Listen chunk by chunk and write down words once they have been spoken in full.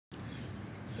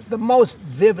The most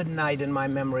vivid night in my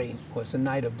memory was a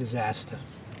night of disaster.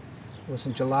 It was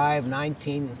in July of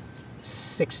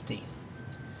 1960.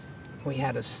 We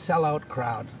had a sellout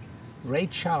crowd. Ray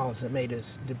Charles had made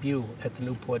his debut at the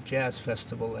Newport Jazz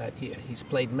Festival that year. He's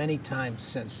played many times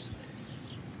since.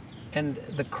 And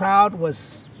the crowd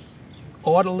was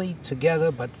orderly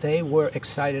together, but they were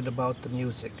excited about the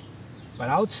music. But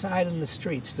outside in the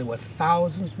streets, there were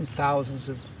thousands and thousands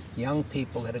of young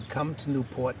people that had come to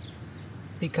Newport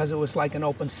because it was like an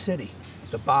open city.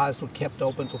 The bars were kept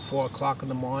open till 4 o'clock in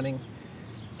the morning,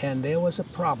 and there was a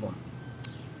problem.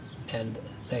 And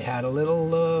they had a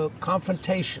little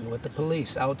confrontation with the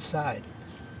police outside.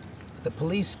 The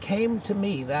police came to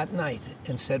me that night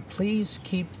and said, please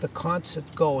keep the concert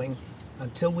going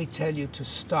until we tell you to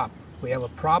stop. We have a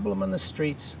problem in the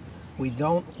streets. We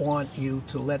don't want you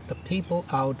to let the people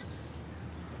out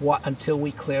until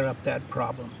we clear up that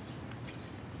problem.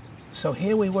 So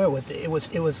here we were with it was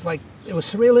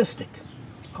surrealistic.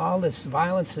 All this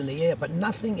violence in the air, but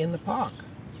nothing in the park.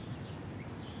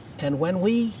 And when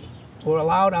we were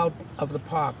allowed out of the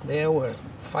park, there were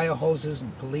fire hoses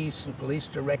and police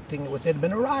directing it. There'd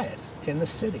been a riot in the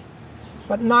city,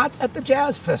 but not at the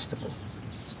jazz festival.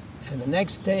 And the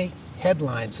next day,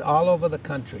 headlines all over the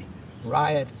country,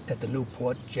 riot at the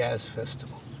Newport Jazz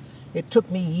Festival. It took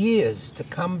me years to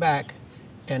come back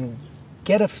and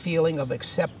get a feeling of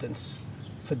acceptance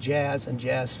for jazz and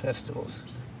jazz festivals.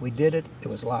 We did it. It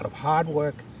was a lot of hard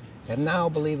work. And now,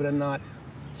 believe it or not,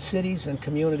 cities and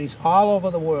communities all over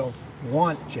the world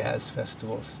want jazz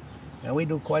festivals. And we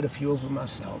do quite a few of them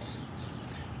ourselves.